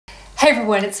Hey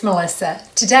everyone, it's Melissa.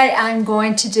 Today I'm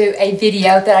going to do a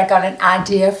video that I got an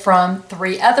idea from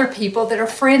 3 other people that are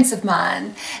friends of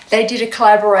mine. They did a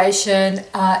collaboration.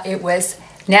 It was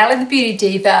Natalie the Beauty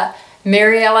Diva,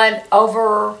 Mary Ellen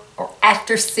over or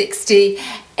after 60,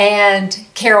 and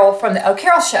Carol from the Oh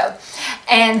Carol Show.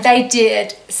 And they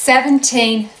did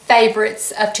 17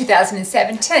 favorites of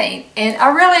 2017. And I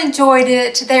really enjoyed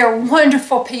it. They are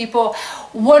wonderful people,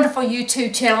 wonderful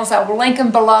YouTube channels. I will link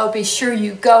them below. Be sure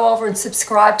you go over and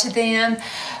subscribe to them.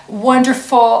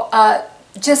 Wonderful,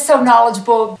 just so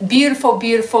knowledgeable, beautiful,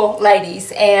 beautiful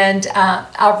ladies. And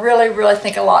I really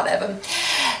think a lot of them.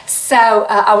 So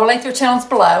I will link their channels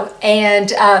below.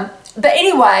 And but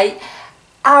anyway,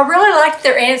 I really liked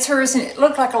their answers and it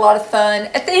looked like a lot of fun.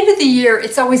 At the end of the year,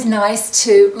 it's always nice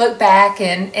to look back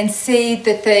and see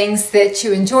the things that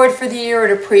you enjoyed for the year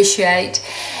and appreciate.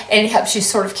 And it helps you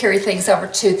sort of carry things over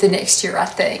to the next year, I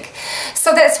think.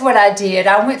 So that's what I did.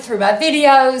 I went through my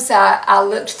videos. I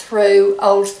looked through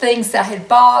old things I had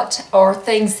bought or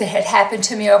things that had happened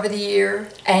to me over the year.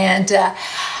 And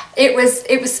it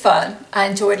was fun. I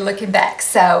enjoyed looking back.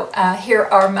 So here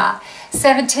are my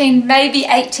 17, maybe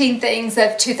 18 things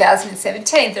of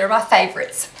 2017. They're my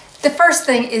favorites. The first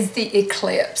thing is the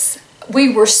eclipse.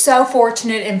 We were so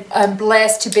fortunate and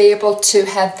blessed to be able to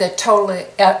have the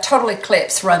total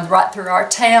eclipse run right through our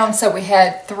town. So we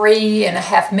had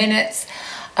 3.5 minutes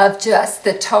of just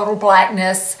the total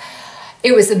blackness.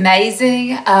 It was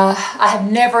amazing. I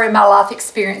have never in my life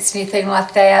experienced anything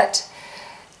like that.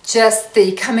 Just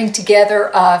the coming together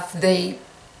of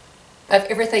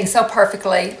everything so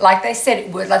perfectly, like they said it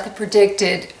would, like they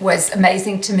predicted, was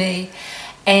amazing to me.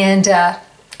 And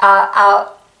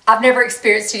I've never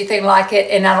experienced anything like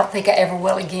it, and I don't think I ever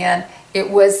will again. It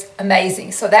was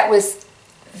amazing. So that was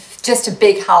just a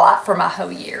big highlight for my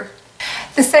whole year.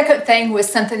 The second thing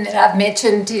was something that I've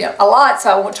mentioned a lot,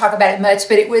 so I won't talk about it much,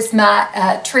 but it was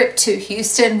my trip to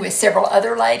Houston with several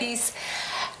other ladies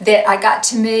that I got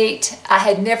to meet. I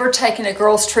had never taken a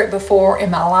girls trip before in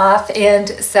my life, and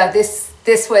so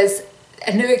this was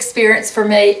a new experience for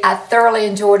me. I thoroughly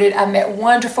enjoyed it. I met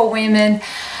wonderful women.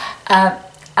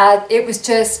 It was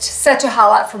just such a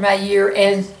highlight for my year,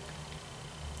 and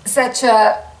such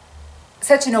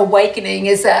an awakening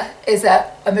as a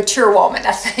mature woman,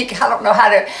 I think. I don't know how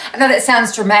to, I know that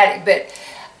sounds dramatic, but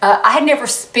I had never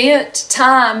spent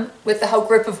time with the whole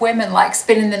group of women, like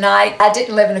spending the night. I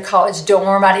didn't live in a college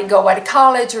dorm. I didn't go away to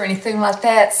college or anything like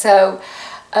that. So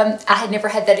I had never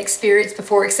had that experience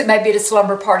before, except maybe at a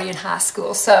slumber party in high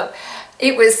school. So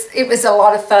it was a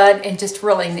lot of fun and just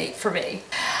really neat for me.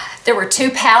 There were 2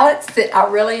 palettes that I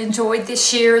really enjoyed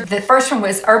this year. The first one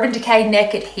was Urban Decay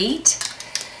Naked Heat.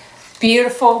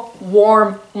 Beautiful,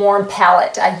 warm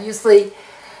palette. I usually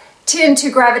tend to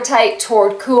gravitate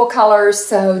toward cool colors,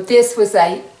 so this was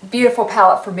a beautiful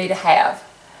palette for me to have.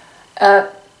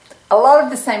 A lot of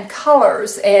the same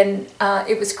colors, and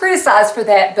it was criticized for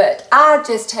that, but I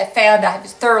just have found I have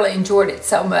thoroughly enjoyed it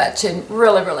so much and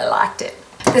really liked it.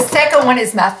 The second one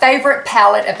is my favorite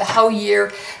palette of the whole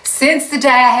year. Since the day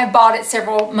I have bought it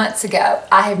several months ago,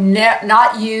 I have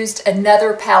not used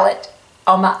another palette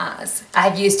on my eyes. I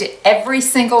have used it every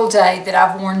single day that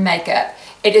I've worn makeup.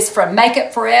 It is from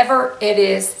Makeup Forever. It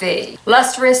is the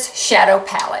Lustrous Shadow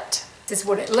Palette. This is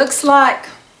what it looks like.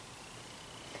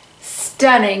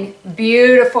 Stunning,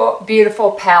 beautiful,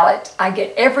 beautiful palette. I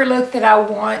get every look that I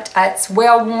want. It's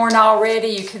well worn already.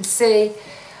 You can see.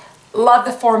 Love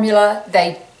the formula.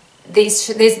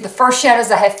 These are the first shadows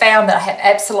I have found that I have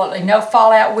absolutely no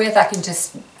fallout with. I can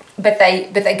just, but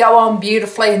they go on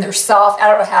beautifully and they're soft. I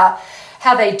don't know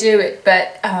how they do it,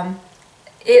 but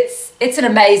it's an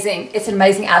amazing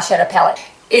eyeshadow palette.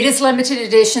 It is limited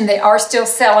edition. They are still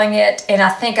selling it, and I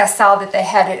think I saw that they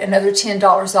had it another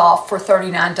 $10 off for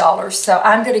 $39. So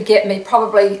I'm going to get me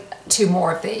probably 2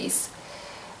 more of these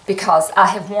because I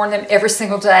have worn them every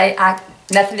single day.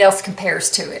 Nothing else compares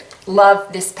to it.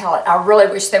 Love this palette. I really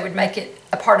wish they would make it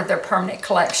a part of their permanent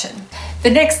collection. The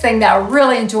next thing that I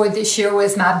really enjoyed this year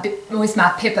was my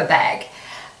Pippa bag.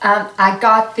 I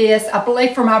got this, I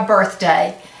believe, for my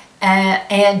birthday.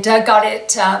 And Doug got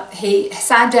it. He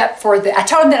signed up for I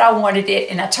told him that I wanted it,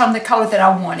 and I told him the color that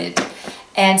I wanted.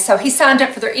 And so he signed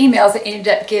up for their emails and ended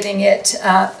up getting it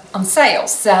on sale.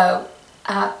 So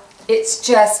it's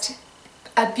just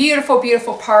a beautiful,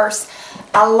 beautiful purse.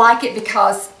 I like it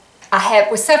because I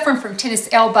was suffering from tennis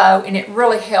elbow, and it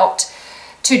really helped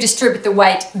to distribute the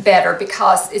weight better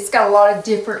because it's got a lot of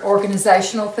different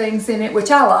organizational things in it,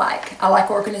 which I like. I like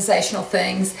organizational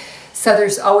things. So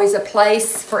there's always a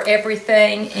place for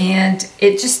everything, and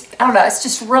it just, I don't know, it's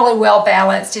just really well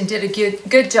balanced and did a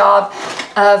good job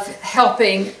of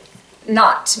helping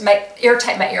not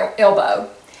irritate my elbow.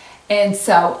 And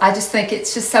so I just think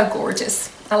it's just so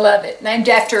gorgeous. I love it. Named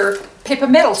after Pippa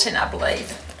Middleton, I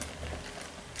believe.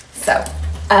 So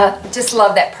just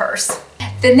love that purse.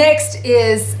 The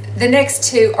next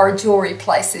two are jewelry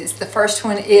places. The first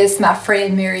one is my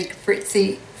friend Mary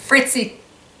Glitzy Fritzy.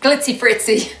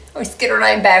 I always get her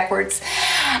name backwards.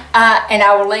 And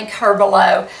I will link her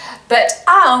below. But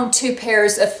I own 2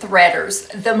 pairs of threaders,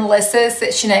 the Melissas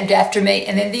that she named after me,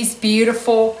 and then these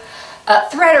beautiful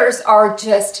threaders are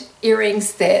just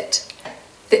earrings that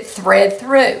thread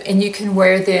through, and you can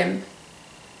wear them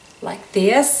like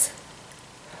this,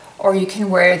 or you can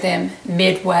wear them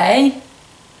midway,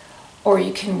 or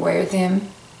you can wear them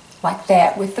like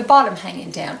that with the bottom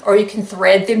hanging down, or you can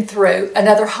thread them through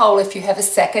another hole if you have a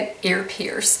second ear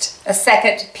pierced, a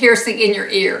second piercing in your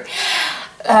ear.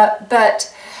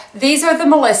 But these are the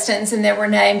Melistons, and they were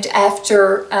named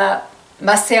after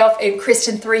myself and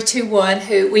Kristen321,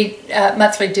 who we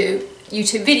monthly do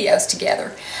YouTube videos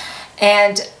together.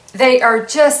 And they are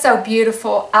just so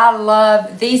beautiful. I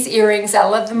love these earrings. I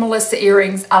love the Melissa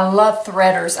earrings. I love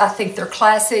threaders. I think they're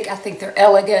classic. I think they're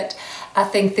elegant. I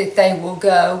think that they will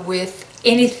go with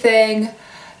anything,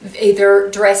 either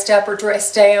dressed up or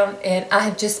dressed down, and I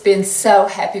have just been so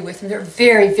happy with them. They're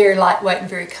very, very lightweight and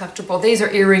very comfortable. These are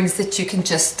earrings that you can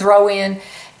just throw in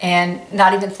and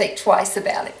not even think twice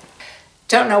about it.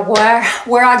 Don't know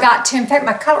where I got to. In fact,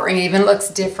 my coloring even looks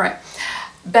different.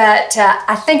 But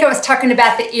I think I was talking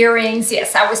about the earrings.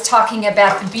 Yes, I was talking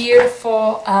about the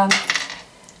beautiful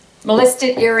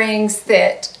Melissa earrings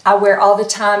that I wear all the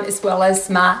time, as well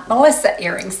as my Melissa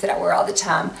earrings that I wear all the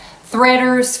time.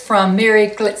 Threaders from Mary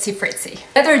Glitzy Fritzy.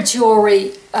 Another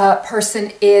jewelry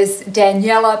person is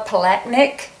Daniela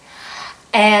Palachnik,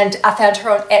 and I found her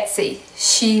on Etsy.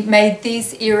 She made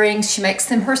these earrings. She makes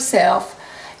them herself,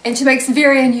 and she makes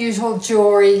very unusual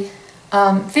jewelry.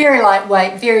 Very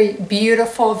lightweight, very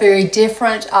beautiful, very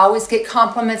different. I always get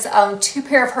compliments. I own 2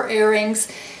 pair of her earrings,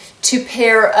 2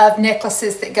 pair of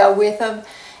necklaces that go with them,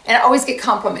 and I always get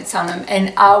compliments on them,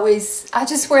 and I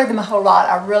just wear them a whole lot.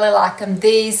 I really like them.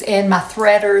 These and my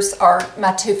threaders are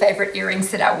my 2 favorite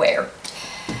earrings that I wear.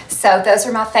 So those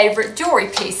are my favorite jewelry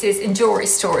pieces in jewelry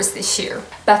stores this year.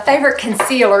 My favorite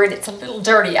concealer, and it's a little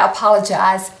dirty, I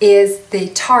apologize, is the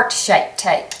Tarte Shape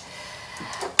Tape.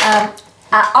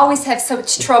 I always have so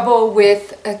much trouble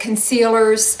with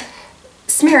concealers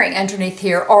smearing underneath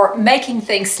here, or making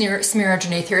things smear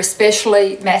underneath here,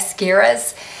 especially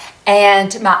mascaras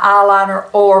and my eyeliner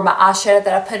or my eyeshadow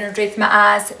that I put underneath my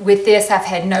eyes. With this, I've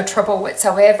had no trouble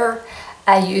whatsoever.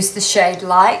 I use the shade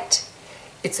Light.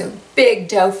 It's a big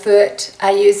doe foot.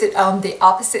 I use it on the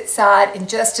opposite side, and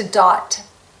just a dot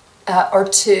or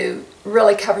 2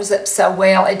 really covers up so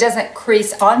well. It doesn't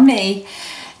crease on me,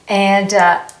 and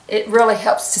it really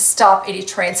helps to stop any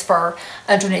transfer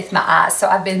underneath my eyes. So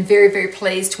I've been very, very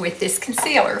pleased with this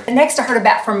concealer. The next I heard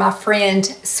about from my friend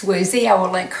Swoozie. I will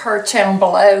link her channel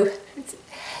below.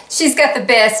 She's got the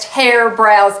best hair,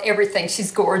 brows, everything.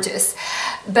 She's gorgeous.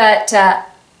 But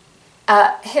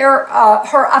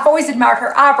I've always admired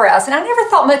her eyebrows, and I never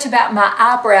thought much about my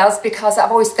eyebrows because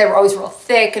they were always real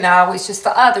thick, and I always just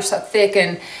thought, oh, they're so thick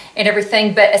and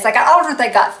everything. But as I got older, they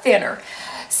got thinner.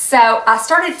 So I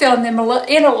started filling them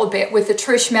in a little bit with the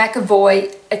Trish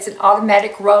McEvoy. It's an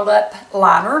automatic roll-up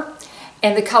liner,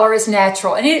 and the color is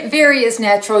natural. And it very is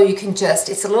natural. You can just,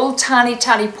 it's a little tiny,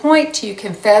 tiny point. You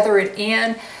can feather it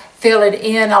in, fill it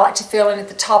in. I like to fill in at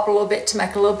the top a little bit to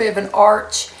make a little bit of an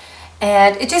arch.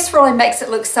 And it just really makes it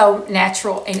look so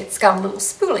natural, and it's got a little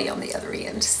spoolie on the other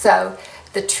end. So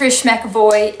the Trish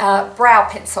McEvoy brow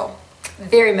pencil,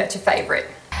 very much a favorite.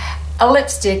 A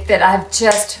lipstick that I've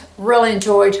just really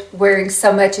enjoyed wearing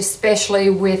so much,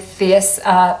 especially with this,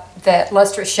 the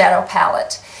Lustrous Shadow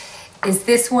Palette, is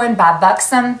this one by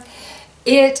Buxom.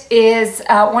 It is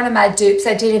one of my dupes.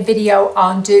 I did a video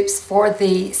on dupes for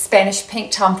the Spanish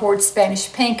Pink, Tom Ford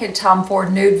Spanish Pink, and Tom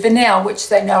Ford Nude Vanille, which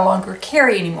they no longer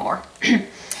carry anymore.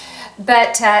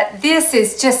 But this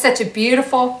is just such a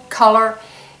beautiful color.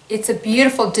 It's a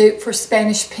beautiful dupe for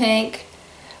Spanish Pink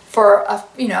for a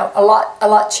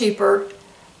lot cheaper.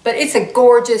 But it's a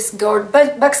gorgeous,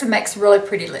 Buxom makes really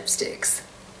pretty lipsticks.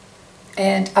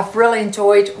 And I've really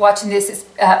enjoyed watching this.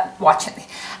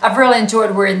 I've really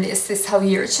enjoyed wearing this whole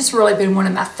year. It's just really been one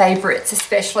of my favorites,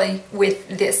 especially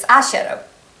with this eyeshadow.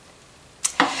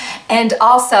 And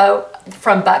also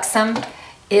from Buxom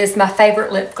is my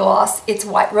favorite lip gloss. It's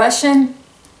White Russian.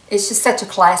 It's just such a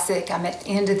classic. I'm at the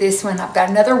end of this one. I've got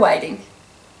another waiting.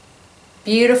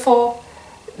 Beautiful,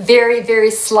 very, very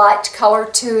slight color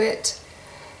to it.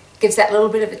 Gives that little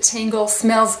bit of a tingle,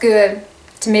 smells good.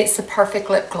 To me, it's the perfect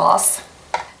lip gloss.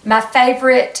 My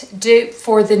favorite dupe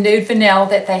for the Nude Vanilla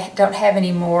that they don't have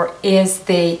anymore is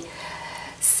the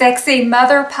Sexy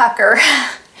Mother Pucker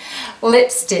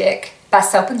lipstick by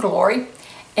Soap and Glory,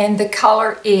 and the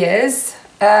color is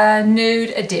Nude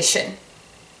Edition.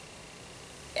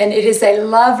 And it is a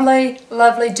lovely,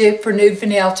 lovely dupe for Nude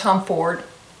Vanilla Tom Ford.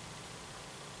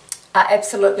 I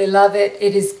absolutely love it.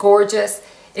 It is gorgeous.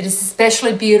 It is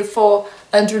especially beautiful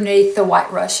underneath the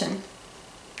White Russian.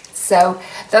 So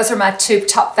those are my two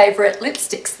top favorite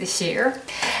lipsticks this year.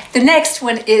 The next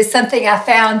one is something I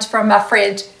found from my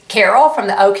friend Carol from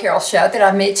the Oh Carol show that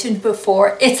I mentioned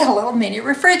before. It's a little mini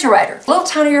refrigerator. A little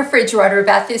tiny refrigerator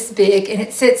about this big, and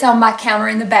it sits on my counter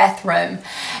in the bathroom.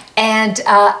 And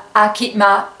I keep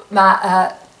my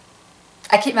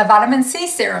vitamin C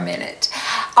serum in it.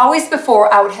 Always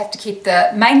before, I would have to keep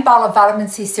the main bottle of vitamin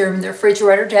C serum in the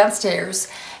refrigerator downstairs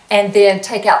and then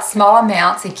take out small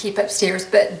amounts and keep upstairs.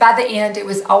 But by the end, it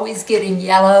was always getting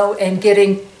yellow and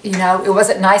getting, you know, it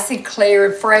wasn't nice and clear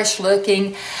and fresh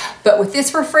looking. But with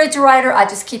this refrigerator, I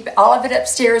just keep all of it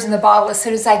upstairs in the bottle as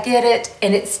soon as I get it,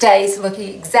 and it stays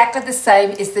looking exactly the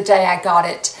same as the day I got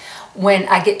it when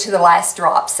I get to the last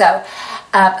drop. So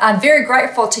I'm very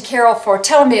grateful to Carol for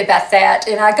telling me about that.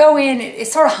 And I go in, it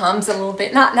sort of hums a little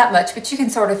bit, not much, but you can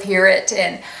sort of hear it.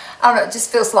 And I don't know, it just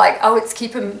feels like, oh, it's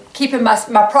keeping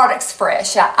my products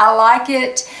fresh. I like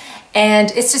it,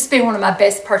 and it's just been one of my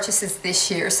best purchases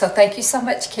this year. So thank you so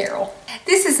much, Carol.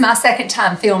 This is my second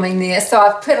time filming this, so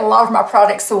I've put a lot of my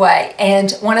products away,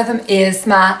 and one of them is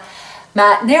my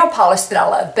nail polish that I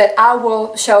love, but I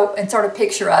will show and sort of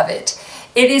picture of it.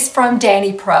 It is from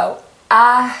Danny Pro.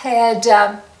 I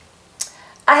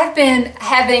have been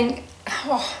having,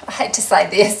 oh, I hate to say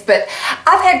this, but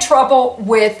I've had trouble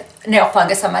with nail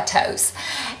fungus on my toes.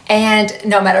 And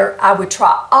no matter, I would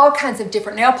try all kinds of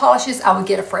different nail polishes. I would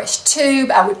get a fresh tube,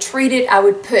 I would treat it, I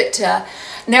would put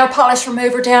nail polish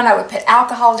remover down, I would put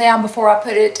alcohol down before I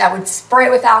put it, I would spray it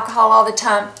with alcohol all the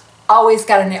time. Always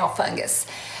got a nail fungus.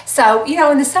 So, you know,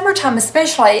 in the summertime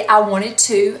especially, I wanted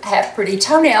to have pretty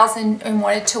toenails and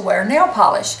wanted to wear nail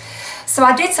polish. So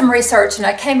I did some research and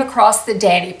I came across the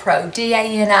Danny Pro,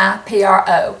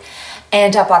 D-A-N-I-P-R-O.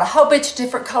 And I bought a whole bunch of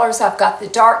different colors. I've got the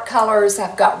dark colors,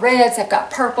 I've got reds, I've got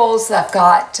purples, I've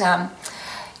got,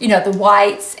 you know, the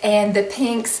whites and the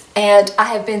pinks. And I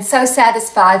have been so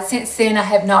satisfied. Since then, I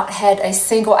have not had a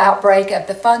single outbreak of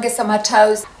the fungus on my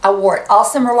toes. I wore it all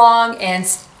summer long and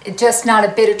just not a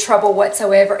bit of trouble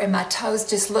whatsoever. And my toes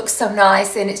just look so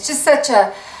nice. And it's just such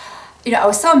a, you know, I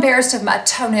was so embarrassed of my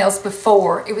toenails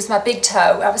before. It was my big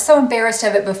toe. I was so embarrassed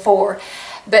of it before.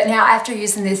 But now after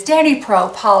using this Danny Pro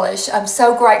polish, I'm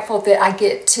so grateful that I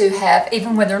get to have,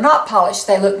 even when they're not polished,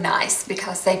 they look nice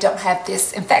because they don't have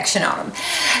this infection on them.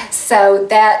 So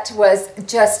that was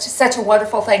just such a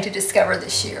wonderful thing to discover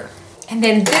this year. And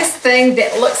then this thing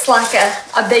that looks like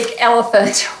a big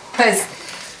elephant was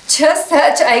just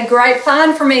such a great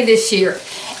find for me this year.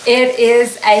 It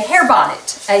is a hair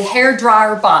bonnet, a hair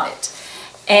dryer bonnet.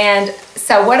 And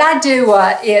so what I do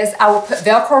is I will put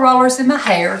Velcro rollers in my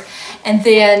hair, and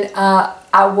then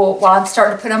I will, while I'm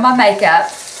starting to put on my makeup,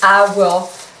 I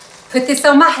will put this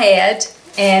on my head,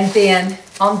 and then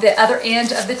on the other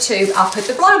end of the tube, I'll put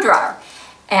the blow dryer.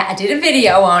 And I did a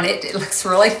video on it. It looks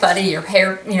really funny. Your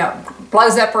hair, you know,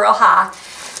 blows up real high.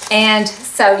 And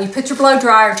so you put your blow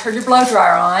dryer, turn your blow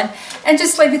dryer on, and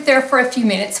just leave it there for a few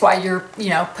minutes while you're, you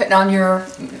know, putting on your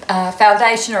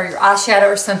foundation or your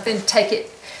eyeshadow or something. Take it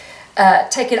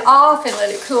off and let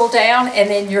it cool down, and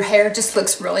then your hair just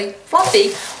looks really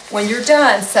fluffy when you're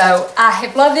done. So I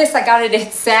have loved this. I got it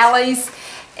at Sally's,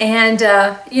 and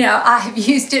you know, I have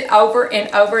used it over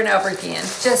and over and over again.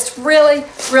 Just really,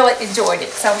 really enjoyed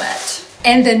it so much.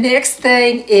 And the next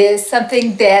thing is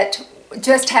something that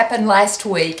just happened last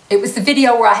week. It was the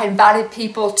video where I had invited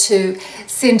people to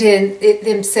send in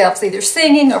themselves either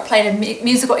singing or playing a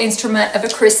musical instrument of a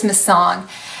Christmas song.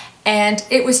 And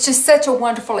it was just such a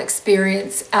wonderful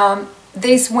experience.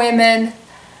 These women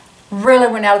really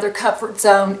went out of their comfort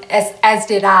zone, as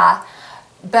did I.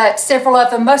 But several of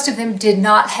them, most of them did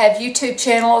not have YouTube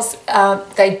channels.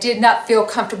 They did not feel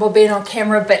comfortable being on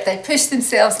camera, but they pushed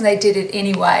themselves and they did it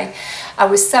anyway. I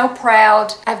was so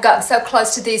proud. I've gotten so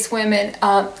close to these women.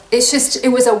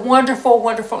 It was a wonderful,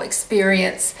 wonderful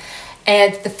experience.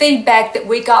 And the feedback that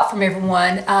we got from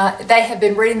everyone, they have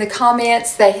been reading the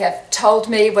comments. They have told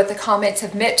me what the comments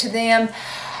have meant to them.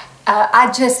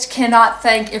 I just cannot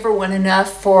thank everyone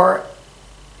enough for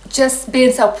just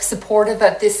being so supportive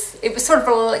of this. It was sort of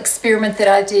a little experiment that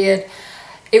I did.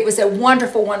 It was a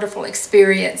wonderful, wonderful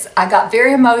experience. I got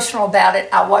very emotional about it.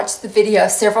 I watched the video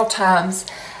several times.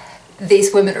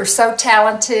 these women are so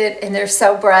talented and they're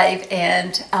so brave,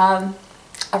 and I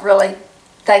really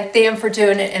thank them for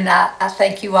doing it, and I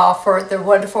thank you all for the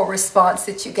wonderful response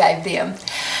that you gave them.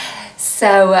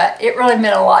 So it really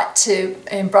meant a lot to,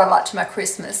 and brought a lot to my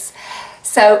Christmas.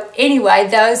 So anyway,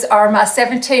 those are my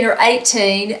 17 or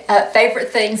 18 favorite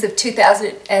things of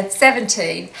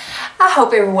 2017. I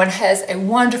hope everyone has a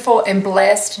wonderful and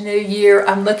blessed new year.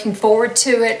 I'm looking forward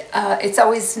to it. It's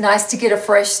always nice to get a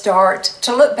fresh start,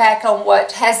 to look back on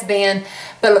what has been,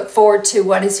 but look forward to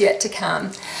what is yet to come.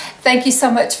 Thank you so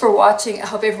much for watching. I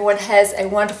hope everyone has a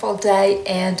wonderful day,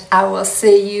 and I will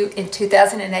see you in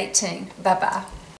 2018. Bye-bye.